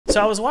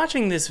So I was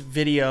watching this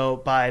video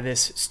by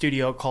this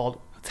studio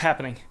called, what's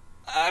happening?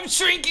 I'm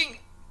shrinking.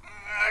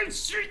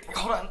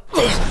 Hold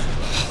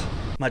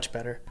on. Much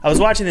better. I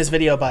was watching this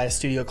video by a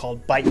studio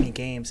called Bite Me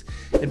Games.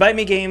 At Bite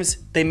Me Games,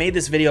 they made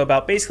this video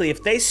about basically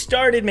if they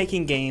started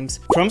making games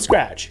from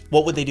scratch,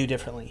 what would they do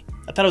differently?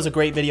 I thought it was a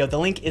great video. The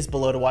link is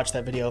below to watch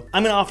that video.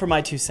 I'm gonna offer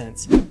my 2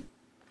 cents.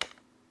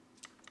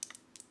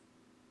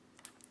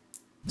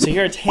 So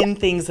here are 10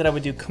 things that I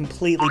would do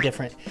completely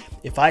different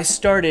if I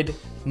started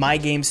my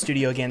game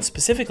studio again.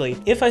 Specifically,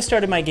 if I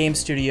started my game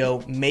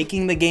studio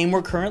making the game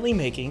we're currently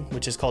making,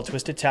 which is called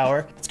Twisted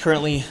Tower. It's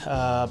currently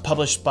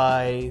published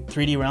by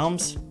 3D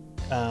Realms.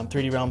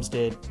 3D Realms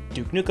did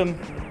Duke Nukem.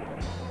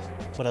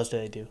 What else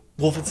did they do?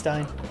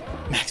 Wolfenstein,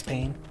 Max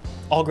Payne.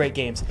 All great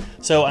games.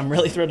 So I'm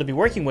really thrilled to be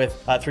working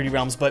with 3D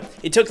Realms, but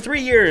it took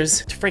 3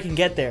 years to freaking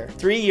get there.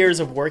 3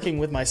 years of working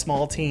with my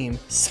small team,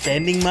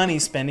 spending money,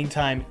 spending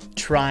time,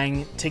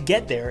 trying to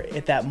get there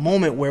at that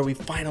moment where we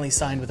finally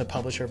signed with the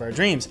publisher of our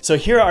dreams. So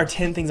here are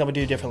 10 things I would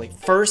do differently.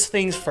 First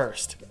things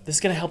first, this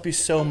is gonna help you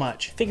so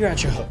much. Figure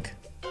out your hook.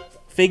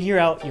 Figure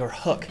out your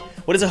hook.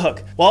 What is a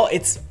hook? Well,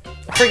 it's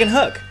a freaking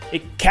hook.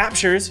 It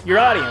captures your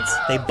audience.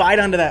 They bite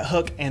onto that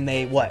hook and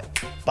they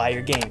what? Buy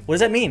your game. What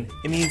does that mean?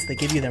 It means they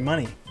give you their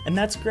money. And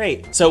that's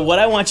great. So what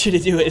I want you to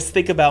do is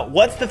think about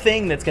what's the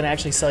thing that's gonna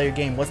actually sell your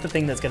game? What's the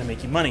thing that's gonna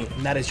make you money?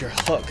 And that is your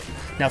hook.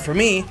 Now for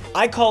me,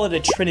 I call it a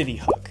Trinity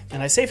hook.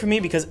 And I say for me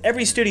because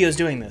every studio is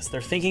doing this.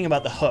 They're thinking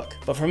about the hook.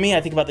 But for me,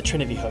 I think about the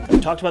Trinity hook. I've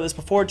talked about this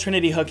before.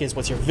 Trinity hook is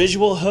what's your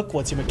visual hook,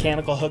 what's your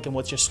mechanical hook, and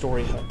what's your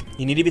story hook.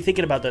 You need to be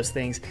thinking about those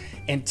things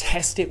and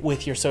test it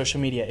with your social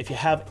media. If you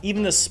have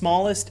even the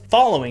smallest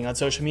following on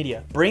social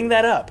media, bring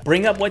that up.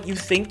 Bring up what you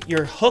think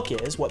your hook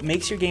is, what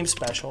makes your game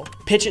special,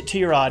 pitch it to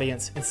your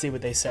audience and see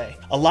what they say.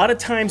 A lot of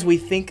times we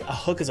think a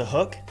hook is a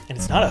hook and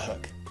it's not a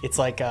hook. It's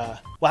like,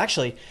 well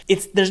actually,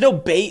 there's no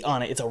bait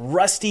on it. It's a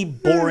rusty,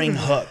 boring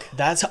hook.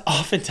 That's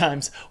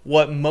oftentimes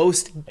what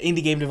most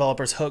indie game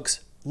developers'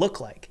 hooks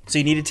look like. So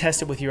you need to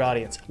test it with your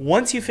audience.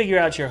 Once you figure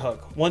out your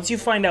hook, once you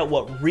find out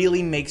what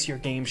really makes your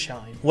game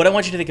shine, what I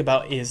want you to think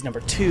about is number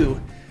 2,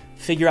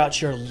 figure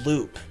out your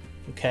loop,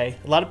 okay?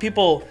 A lot of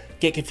people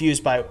get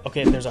confused by,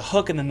 okay, there's a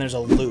hook and then there's a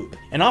loop.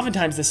 And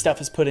oftentimes this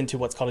stuff is put into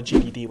what's called a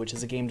GDD, which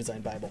is a game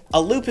design Bible. A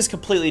loop is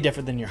completely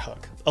different than your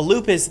hook. A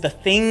loop is the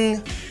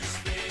thing,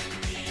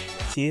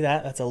 see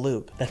that? That's a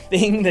loop. The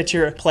thing that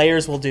your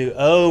players will do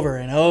over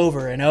and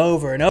over and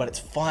over and over, but it's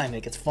fun,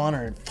 it gets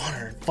funner and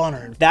funner and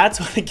funner. That's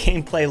what a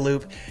gameplay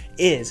loop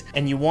is.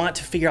 And you want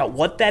to figure out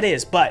what that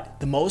is. But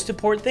the most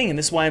important thing, and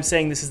this is why I'm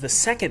saying this is the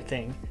second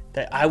thing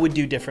that I would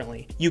do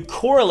differently. You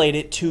correlate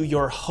it to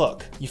your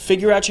hook. You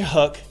figure out your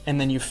hook and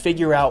then you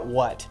figure out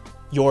what?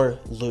 Your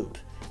loop.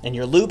 And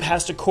your loop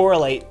has to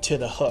correlate to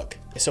the hook.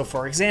 So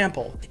for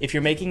example, if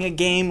you're making a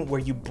game where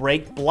you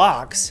break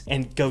blocks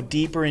and go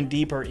deeper and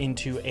deeper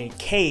into a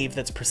cave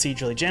that's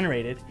procedurally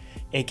generated,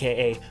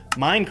 AKA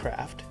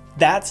Minecraft,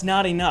 that's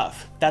not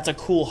enough. That's a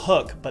cool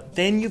hook, but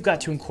then you've got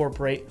to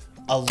incorporate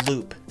a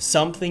loop,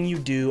 something you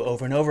do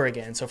over and over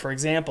again. So for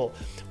example,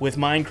 with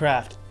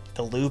Minecraft,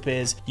 the loop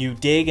is you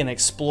dig and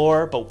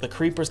explore, but the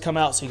creepers come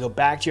out, so you go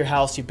back to your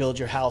house, you build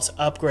your house,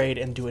 upgrade,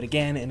 and do it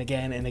again and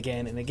again and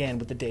again and again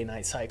with the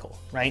day-night cycle,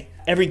 right?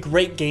 Every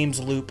great game's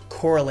loop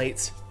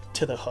correlates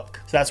to the hook.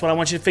 So that's what I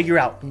want you to figure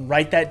out.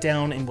 Write that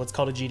down in what's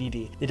called a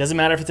GDD. It doesn't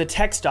matter if it's a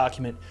text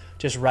document,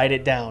 just write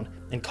it down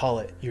and call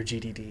it your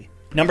GDD.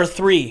 Number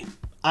 3,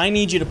 I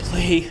need you to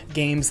play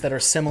games that are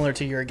similar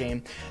to your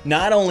game.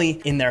 Not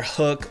only in their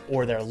hook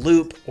or their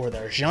loop or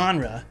their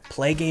genre,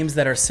 play games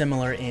that are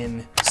similar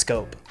in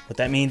scope. What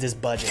that means is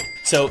budget.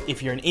 So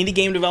if you're an indie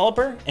game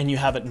developer and you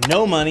have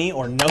no money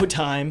or no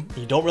time,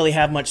 you don't really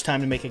have much time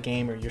to make a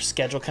game, or your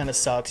schedule kind of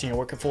sucks and you're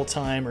working full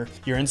time, or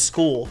you're in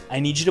school, I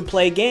need you to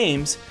play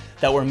games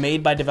that were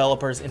made by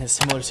developers in a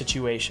similar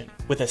situation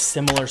with a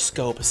similar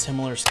scope, a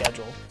similar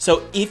schedule.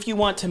 So if you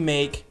want to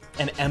make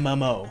an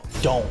MMO,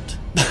 don't.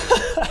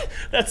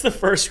 That's the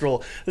first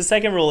rule. The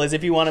second rule is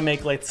if you want to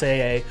make, let's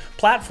say, a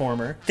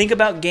platformer, think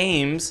about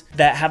games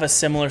that have a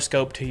similar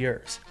scope to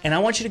yours. And I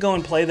want you to go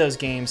and play those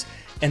games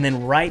and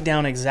then write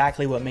down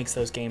exactly what makes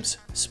those games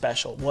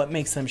special, what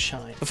makes them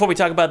shine. Before we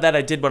talk about that,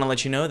 I did want to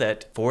let you know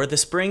that for the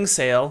spring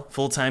sale,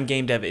 Full-Time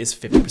Game Dev is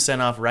 50%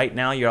 off right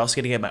now. You're also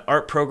going to get my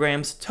art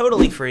programs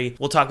totally free.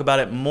 We'll talk about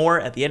it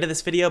more at the end of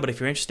this video, but if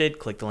you're interested,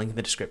 click the link in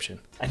the description.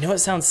 I know it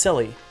sounds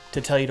silly to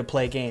tell you to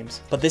play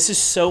games, but this is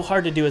so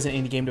hard to do as an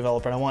indie game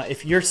developer. And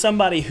if you're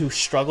somebody who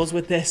struggles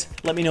with this,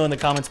 let me know in the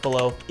comments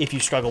below if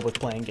you struggle with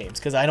playing games,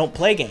 because I don't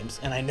play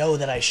games, and I know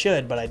that I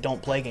should, but I don't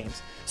play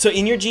games. So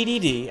in your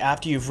GDD,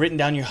 after you've written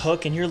down your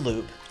hook and your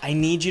loop, I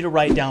need you to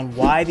write down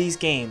why these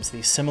games,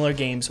 these similar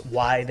games,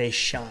 why they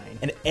shine.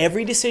 And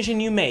every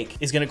decision you make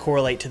is gonna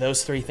correlate to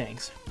those 3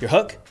 things. Your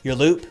hook, your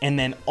loop, and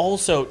then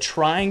also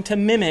trying to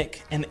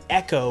mimic and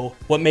echo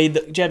what made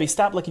the, Jebby,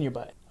 stop licking your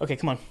butt. Okay,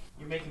 come on.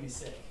 You're making me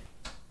sick.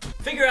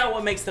 Figure out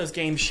what makes those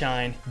games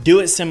shine.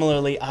 Do it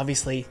similarly,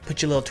 obviously.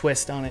 Put your little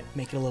twist on it,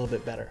 make it a little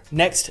bit better.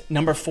 Next,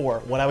 number 4,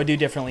 what I would do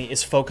differently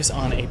is focus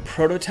on a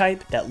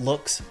prototype that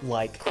looks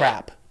like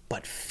crap,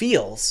 but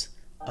feels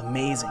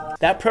amazing.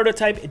 That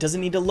prototype, it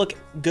doesn't need to look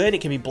good.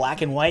 It can be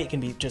black and white. It can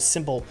be just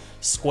simple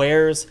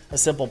squares, a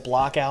simple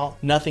block out,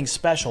 nothing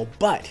special,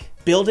 but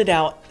build it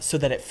out so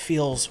that it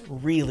feels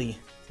really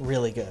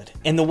good.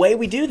 And the way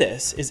we do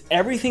this is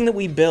everything that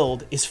we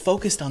build is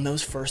focused on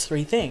those first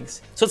 3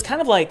 things. So it's kind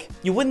of like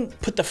you wouldn't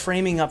put the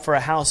framing up for a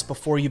house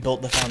before you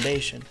built the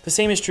foundation. The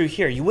same is true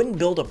here. You wouldn't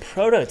build a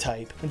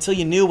prototype until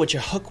you knew what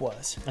your hook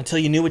was, until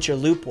you knew what your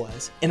loop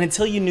was, and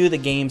until you knew the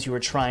games you were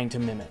trying to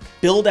mimic.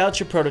 Build out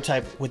your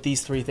prototype with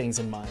these 3 things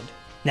in mind.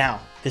 Now,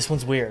 this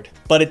one's weird,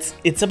 but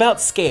it's about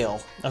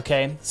scale,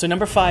 okay? So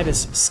number 5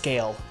 is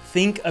scale.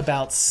 Think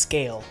about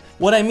scale.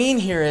 What I mean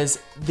here is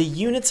the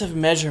units of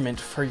measurement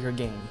for your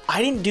game.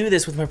 I didn't do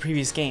this with my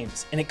previous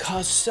games, and it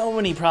caused so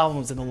many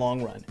problems in the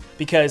long run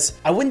because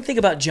I wouldn't think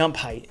about jump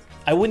height.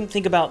 I wouldn't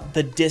think about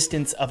the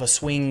distance of a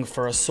swing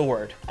for a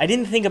sword. I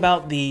didn't think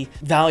about the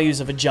values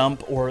of a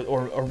jump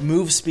or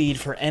move speed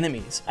for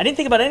enemies. I didn't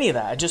think about any of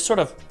that. I just sort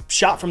of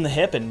shot from the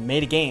hip and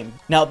made a game.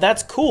 Now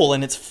that's cool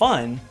and it's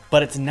fun,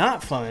 but it's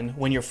not fun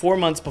when you're 4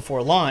 months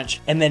before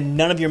launch and then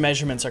none of your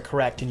measurements are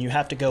correct and you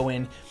have to go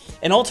in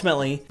and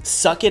ultimately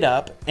suck it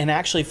up and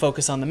actually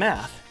focus on the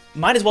math.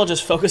 Might as well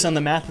just focus on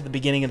the math at the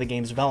beginning of the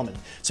game's development.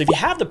 So if you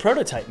have the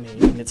prototype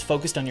made and it's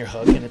focused on your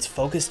hook and it's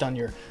focused on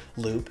your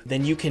loop,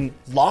 then you can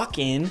lock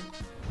in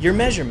your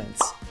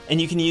measurements. And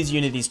you can use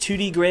Unity's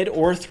 2D grid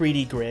or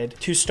 3D grid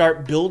to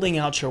start building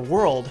out your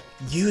world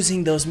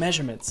using those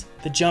measurements.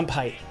 The jump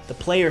height, the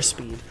player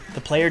speed,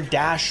 the player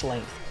dash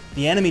length,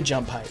 the enemy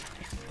jump height,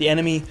 the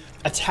enemy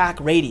attack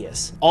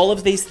radius. All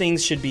of these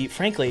things should be,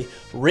 frankly,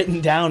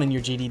 written down in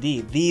your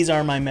GDD. These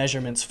are my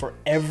measurements for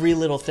every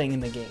little thing in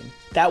the game.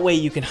 That way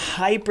you can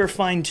hyper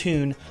fine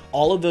tune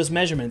all of those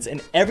measurements,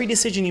 and every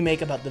decision you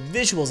make about the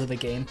visuals of the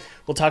game,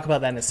 we'll talk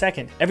about that in a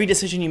second, every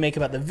decision you make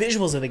about the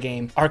visuals of the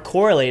game are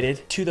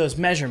correlated to those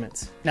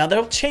measurements. Now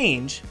they'll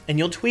change and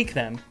you'll tweak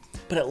them,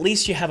 but at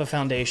least you have a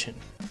foundation.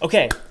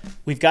 Okay,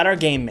 we've got our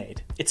game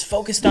made. It's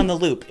focused on the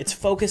loop. It's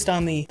focused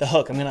on the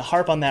hook. I'm gonna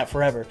harp on that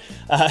forever.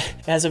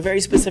 It has a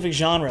very specific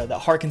genre that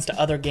harkens to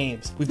other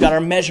games. We've got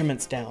our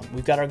measurements down.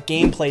 We've got our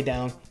gameplay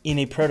down in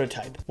a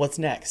prototype. What's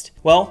next?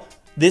 Well,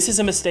 this is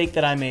a mistake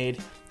that I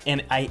made,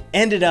 and I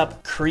ended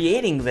up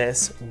creating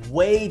this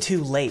way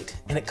too late,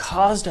 and it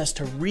caused us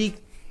to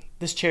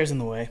this chair's in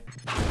the way.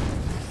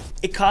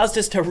 It caused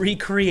us to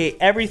recreate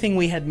everything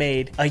we had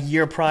made a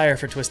year prior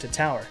for Twisted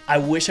Tower. I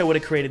wish I would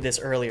have created this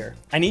earlier.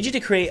 I need you to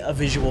create a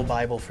visual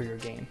Bible for your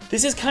game.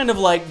 This is kind of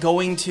like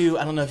going to,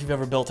 I don't know if you've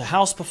ever built a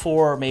house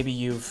before, or maybe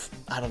you've,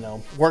 I don't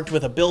know, worked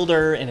with a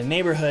builder in a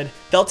neighborhood.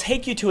 They'll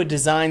take you to a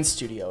design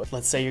studio.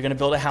 Let's say you're gonna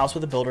build a house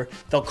with a builder.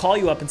 They'll call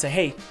you up and say,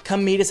 hey,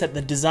 come meet us at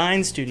the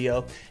design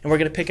studio, and we're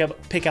gonna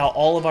pick out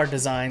all of our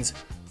designs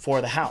for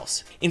the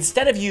house.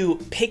 Instead of you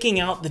picking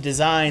out the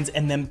designs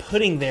and then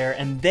putting there,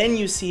 and then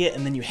you see it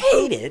and then you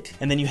hate it,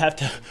 and then you have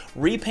to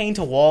repaint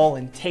a wall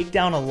and take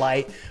down a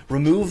light,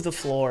 remove the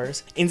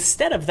floors.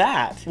 Instead of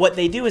that, what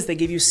they do is they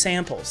give you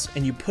samples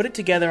and you put it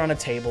together on a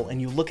table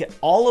and you look at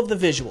all of the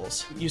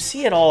visuals. You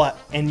see it all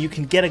and you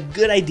can get a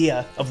good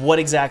idea of what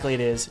exactly it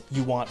is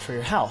you want for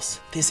your house.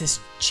 This is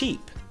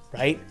cheap,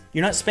 right?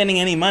 You're not spending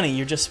any money,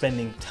 you're just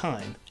spending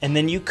time. And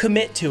then you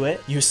commit to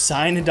it, you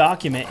sign a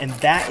document, and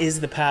that is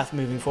the path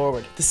moving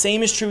forward. The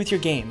same is true with your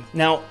game.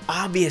 Now,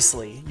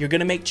 obviously, you're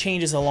gonna make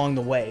changes along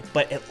the way,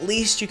 but at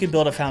least you can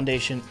build a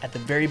foundation at the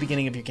very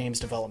beginning of your game's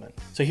development.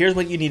 So here's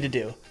what you need to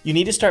do. You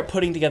need to start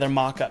putting together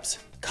mock-ups,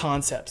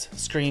 concepts,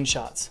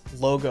 screenshots,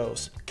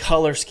 logos,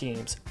 color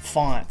schemes,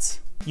 fonts.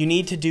 You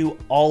need to do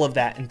all of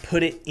that and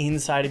put it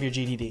inside of your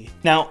GDD.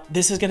 Now,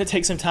 this is gonna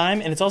take some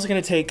time, and it's also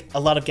gonna take a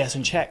lot of guess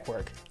and check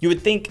work. You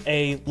would think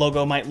a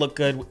logo might look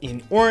good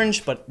in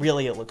orange, but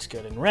really it looks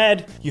good in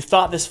red. You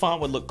thought this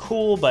font would look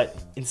cool,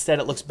 but instead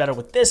it looks better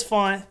with this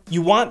font.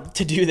 You want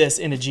to do this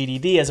in a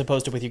GDD as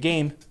opposed to with your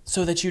game,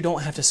 so that you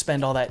don't have to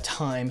spend all that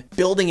time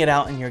building it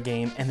out in your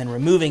game and then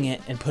removing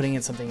it and putting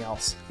in something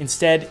else.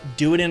 Instead,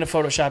 do it in a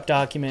Photoshop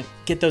document,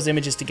 get those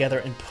images together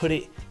and put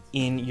it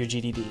in your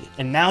GDD.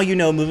 And now you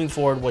know moving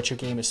forward what your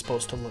game is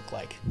supposed to look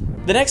like.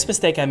 The next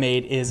mistake I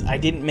made is I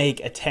didn't make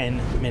a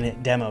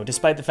 10-minute demo,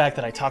 despite the fact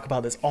that I talk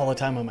about this all the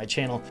time on my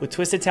channel. With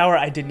Twisted Tower,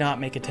 I did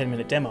not make a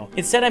 10-minute demo.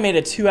 Instead, I made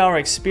a 2-hour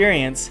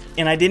experience,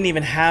 and I didn't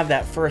even have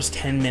that first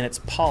 10 minutes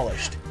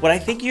polished. What I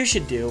think you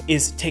should do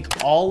is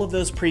take all of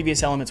those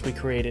previous elements we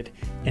created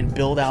and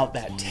build out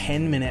that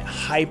 10-minute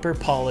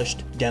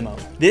hyper-polished demo.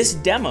 This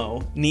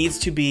demo needs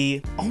to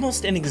be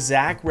almost an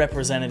exact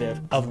representative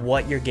of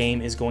what your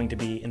game is going to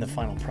be in the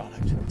final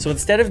product. So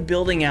instead of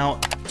building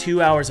out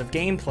 2 hours of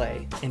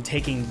gameplay and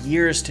taking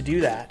years to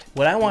do that,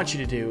 what I want you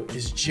to do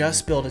is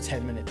just build a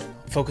 10-minute demo.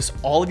 Focus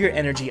all of your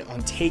energy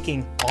on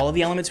taking all of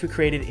the elements we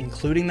created,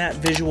 including that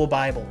visual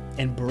Bible,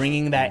 and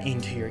bringing that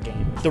into your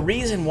game. The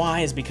reason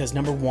why is because,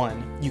 number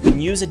one, you can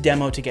use a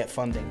demo to get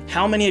funding.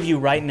 How many of you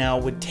right now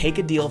would take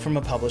a deal from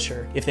a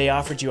publisher if they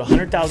offered you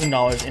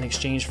 $100,000 in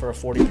exchange for a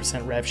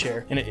 40% rev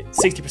share and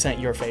 60%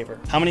 your favor?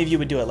 How many of you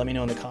would do it? Let me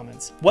know in the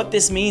comments. What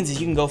this means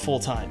is you can go full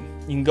time.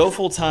 You can go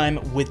full time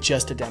with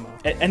just a demo.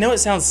 I know it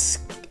sounds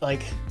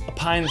like a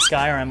pie in the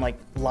sky or I'm like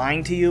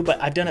lying to you,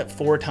 but I've done it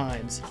 4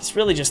 times. It's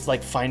really just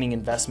like finding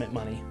investment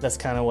money. That's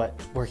kind of what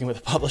working with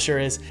a publisher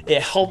is.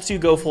 It helps you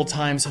go full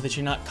time so that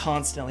you're not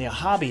constantly a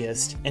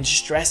hobbyist and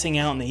stressing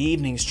out in the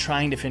evenings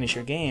trying to finish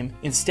your game.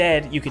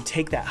 Instead, you could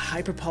take that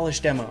hyper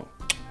polished demo,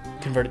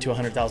 convert it to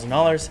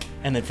 $100,000,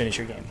 and then finish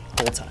your game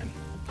full time.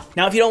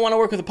 Now, if you don't want to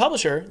work with a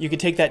publisher, you could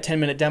take that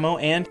 10-minute demo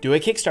and do a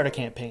Kickstarter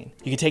campaign.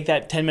 You could take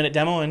that 10-minute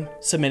demo and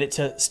submit it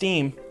to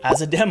Steam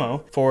as a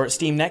demo for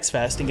Steam Next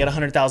Fest and get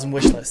 100,000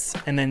 wish lists,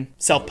 and then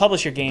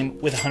self-publish your game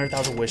with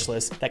 100,000 wish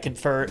lists that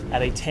convert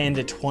at a 10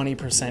 to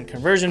 20%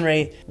 conversion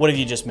rate. What have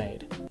you just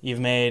made?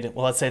 You've made,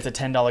 well, let's say it's a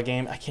 $10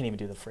 game. I can't even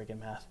do the freaking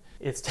math.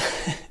 It's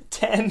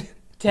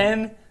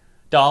 $10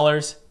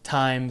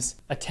 times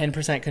a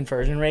 10%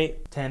 conversion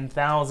rate,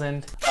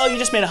 10,000. Oh, you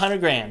just made 100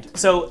 grand.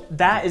 So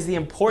that is the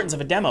importance of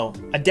a demo.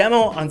 A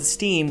demo on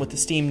Steam with the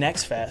Steam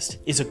Next Fest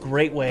is a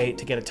great way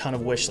to get a ton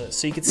of wish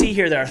lists. So you can see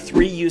here there are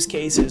 3 use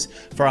cases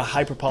for a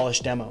hyper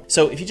polished demo.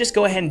 So if you just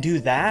go ahead and do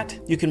that,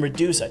 you can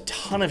reduce a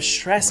ton of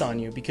stress on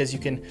you because you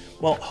can,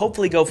 well,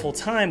 hopefully go full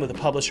time with a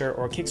publisher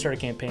or a Kickstarter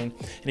campaign.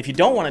 And if you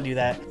don't want to do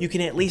that, you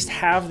can at least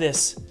have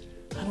this,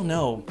 I don't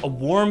know, a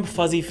warm,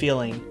 fuzzy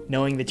feeling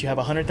knowing that you have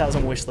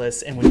 100,000 wish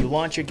lists, and when you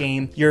launch your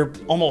game, you're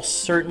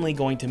almost certainly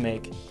going to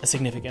make a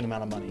significant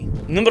amount of money.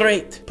 Number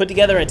 8, put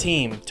together a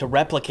team to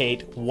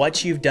replicate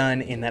what you've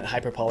done in that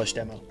hyper polished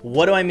demo.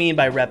 What do I mean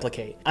by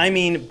replicate? I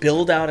mean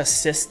build out a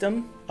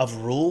system of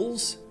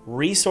rules,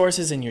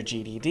 resources in your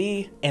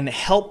GDD, and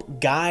help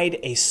guide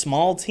a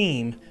small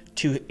team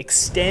to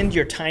extend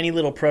your tiny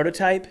little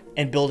prototype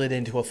and build it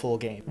into a full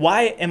game.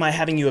 Why am I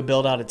having you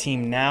build out a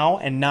team now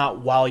and not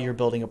while you're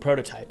building a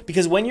prototype?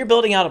 Because when you're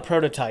building out a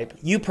prototype,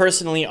 you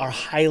personally are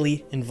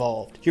highly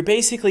involved. You're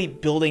basically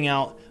building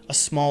out a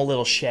small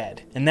little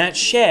shed. And that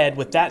shed,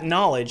 with that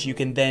knowledge, you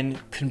can then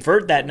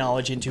convert that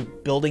knowledge into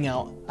building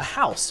out a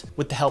house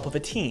with the help of a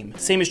team.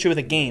 Same is true with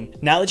a game.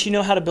 Now that you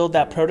know how to build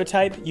that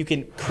prototype, you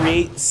can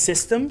create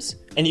systems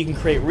and you can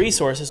create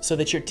resources so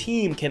that your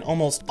team can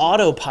almost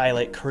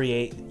autopilot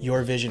create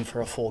your vision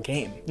for a full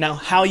game. Now,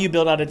 how you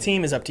build out a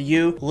team is up to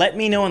you. Let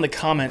me know in the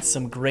comments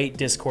some great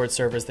Discord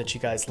servers that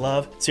you guys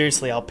love.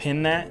 Seriously, I'll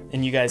pin that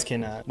and you guys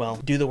can, well,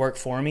 do the work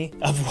for me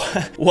of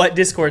what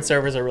Discord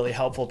servers are really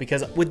helpful,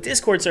 because with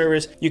Discord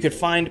servers, you could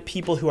find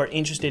people who are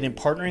interested in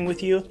partnering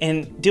with you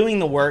and doing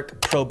the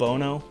work pro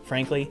bono,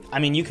 frankly. I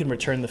mean, you can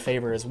return the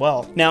favor as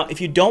well. Now, if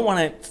you don't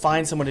want to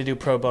find someone to do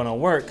pro bono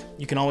work,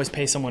 you can always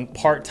pay someone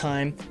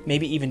part-time,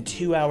 maybe even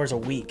 2 hours a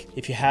week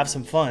if you have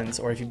some funds,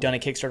 or if you've done a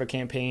Kickstarter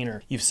campaign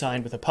or you've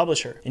signed with a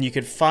publisher, and you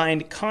could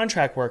find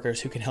contract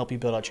workers who can help you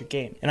build out your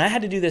game. And I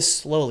had to do this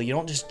slowly. You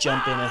don't just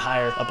jump in and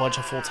hire a bunch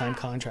of full-time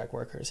contract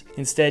workers.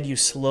 Instead, you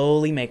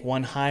slowly make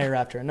one hire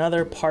after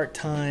another,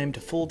 part-time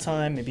to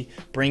full-time, maybe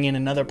bring in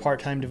another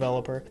part-time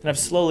developer. And I've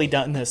slowly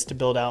done this to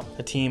build out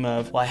a team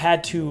of, well, I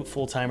had 2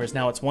 full-timers,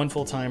 now it's 1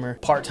 full-timer,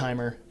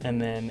 part-timer,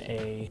 and then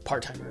a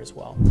part-timer as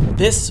well.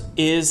 This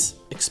is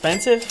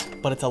expensive,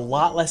 but it's a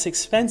lot less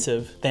expensive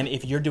than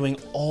if you're doing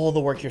all the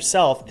work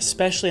yourself,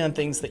 especially on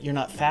things that you're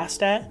not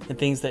fast at and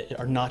things that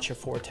are not your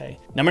forte.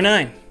 Number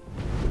 9,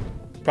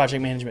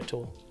 project management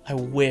tool. I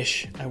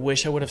wish I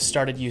would have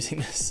started using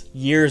this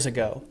years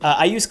ago.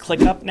 I use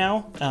ClickUp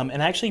now,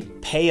 and I actually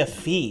pay a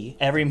fee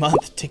every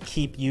month to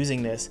keep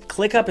using this.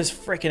 ClickUp is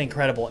freaking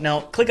incredible.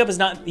 Now, ClickUp is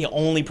not the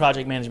only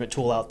project management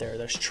tool out there.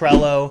 There's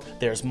Trello,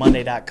 there's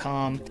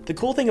Monday.com. The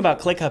cool thing about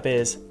ClickUp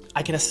is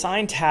I can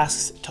assign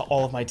tasks to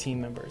all of my team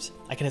members.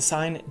 I can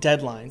assign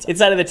deadlines.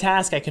 Inside of the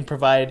task, I can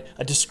provide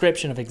a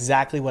description of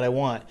exactly what I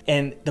want.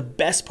 And the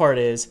best part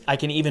is I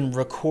can even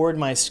record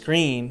my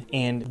screen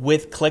and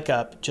with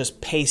ClickUp,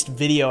 just paste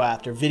video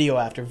after video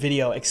after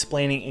video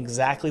explaining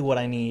exactly what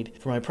I need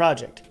for my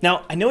project.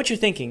 Now, I know what you're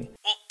thinking.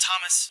 Well,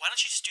 Thomas, why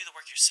don't you just do the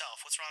work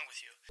yourself? What's wrong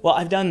with you? Well,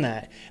 I've done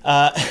that.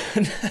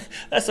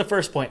 That's the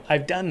first point.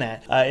 I've done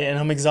that, and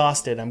I'm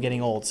exhausted. I'm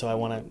getting old, so I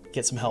want to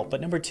get some help.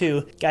 But number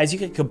 2, guys, you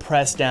can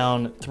compress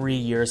down 3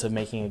 years of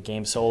making a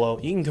game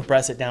solo. You can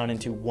compress it down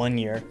into 1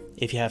 year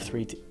if you have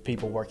 3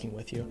 people working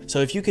with you. So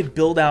if you could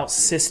build out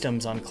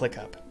systems on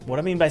ClickUp, what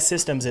I mean by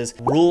systems is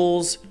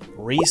rules,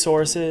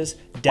 resources,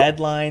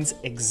 deadlines,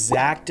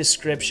 exact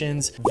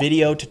descriptions,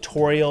 video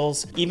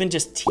tutorials, even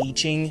just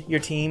teaching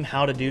your team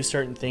how to do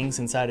certain things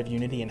inside of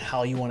Unity and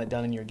how you want it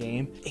done in your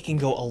game, it can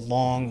go a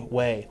long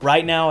way.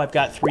 Right now, I've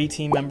got 3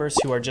 team members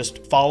who are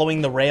just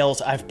following the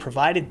rails I've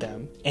provided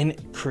them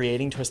and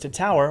creating Twisted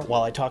Tower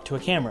while I talk to a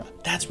camera.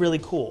 That's really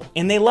cool.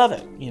 And they love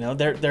it. You know,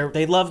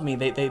 they love me.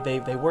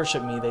 They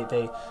worship me.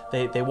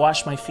 They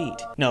wash my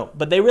feet. No,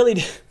 but they really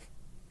do.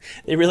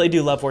 They really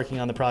do love working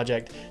on the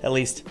project. At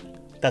least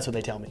that's what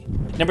they tell me.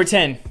 Number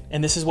 10,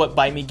 and this is what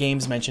Bite Me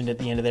Games mentioned at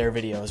the end of their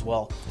video as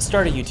well.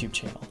 Start a YouTube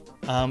channel.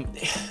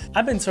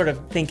 I've been sort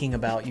of thinking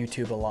about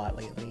YouTube a lot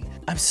lately.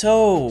 I'm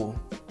so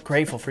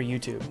grateful for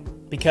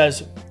YouTube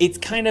because it's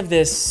kind of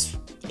this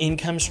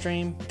income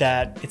stream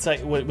that it's like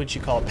what you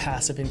call a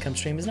passive income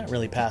stream. It's not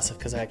really passive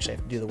because I actually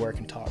have to do the work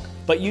and talk.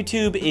 But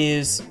YouTube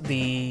is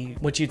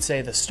what you'd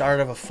say the start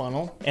of a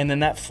funnel, and then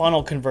that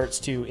funnel converts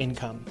to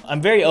income.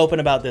 I'm very open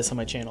about this on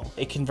my channel.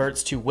 It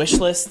converts to wish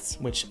lists,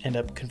 which end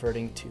up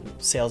converting to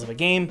sales of a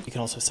game. You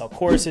can also sell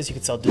courses, you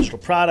could sell digital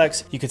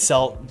products, you could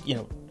sell,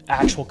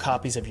 actual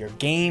copies of your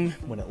game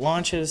when it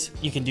launches.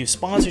 You can do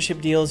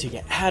sponsorship deals, you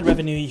get ad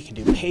revenue, you can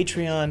do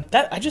Patreon.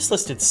 I just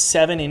listed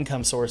 7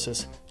 income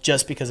sources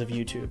just because of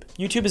YouTube.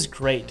 YouTube is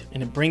great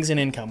and it brings in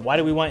income. Why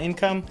do we want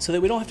income? So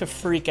that we don't have to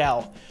freak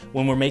out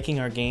when we're making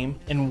our game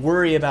and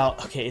worry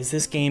about, okay, is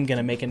this game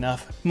gonna make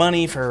enough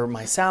money for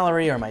my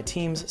salary or my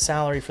team's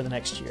salary for the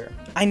next year?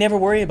 I never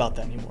worry about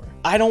that anymore.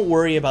 I don't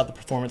worry about the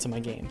performance of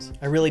my games.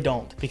 I really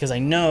don't, because I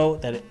know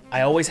that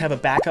I always have a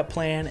backup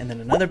plan and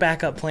then another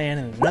backup plan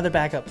and another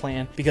backup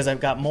plan, because I've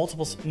got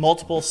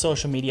multiple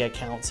social media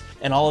accounts,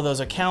 and all of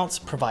those accounts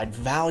provide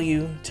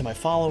value to my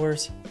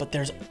followers, but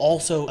there's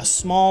also a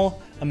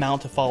small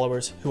amount of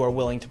followers who are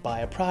willing to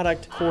buy a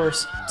product,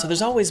 course. So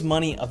there's always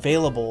money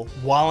available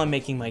while I'm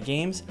making my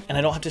games, and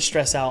I don't have to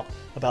stress out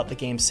about the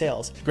game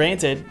sales.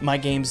 Granted, my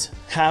games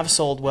have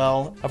sold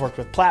well. I've worked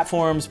with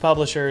platforms,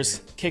 publishers,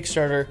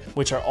 Kickstarter,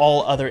 which are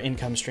all other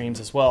income streams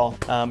as well,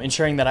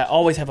 ensuring that I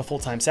always have a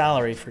full-time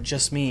salary for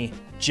just me,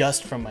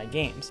 just from my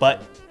games.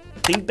 But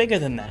think bigger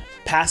than that.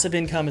 Passive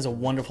income is a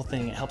wonderful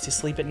thing. It helps you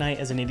sleep at night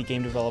as an indie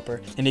game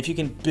developer. And if you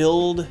can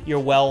build your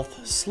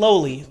wealth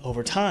slowly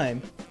over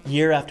time,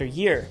 year after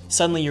year,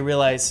 suddenly you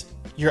realize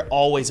you're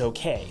always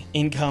okay.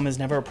 Income is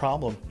never a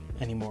problem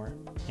anymore.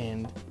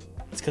 And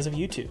it's because of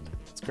YouTube.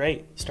 It's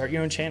great. Start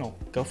your own channel.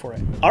 Go for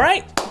it. All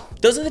right.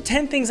 Those are the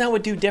 10 things I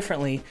would do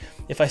differently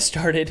if I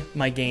started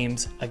my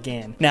games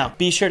again. Now,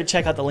 be sure to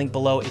check out the link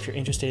below if you're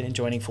interested in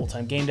joining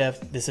full-time game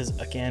dev. This is,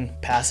 again,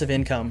 passive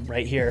income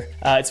right here.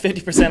 It's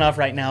 50% off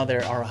right now.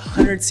 There are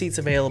 100 seats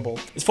available.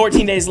 There's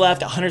 14 days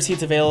left, 100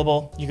 seats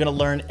available. You're gonna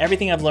learn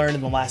everything I've learned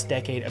in the last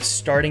decade of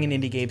starting an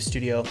indie game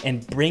studio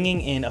and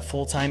bringing in a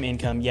full-time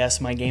income. Yes,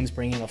 my game's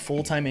bringing a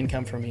full-time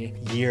income for me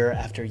year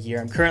after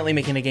year. I'm currently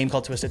making a game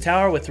called Twisted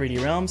Tower with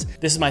 3D Realms.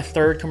 This is my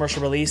 3rd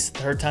commercial release,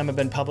 3rd time I've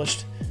been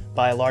published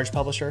by a large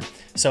publisher.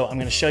 So I'm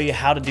gonna show you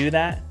how to do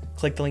that.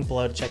 Click the link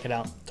below to check it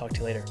out. Talk to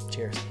you later.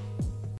 Cheers.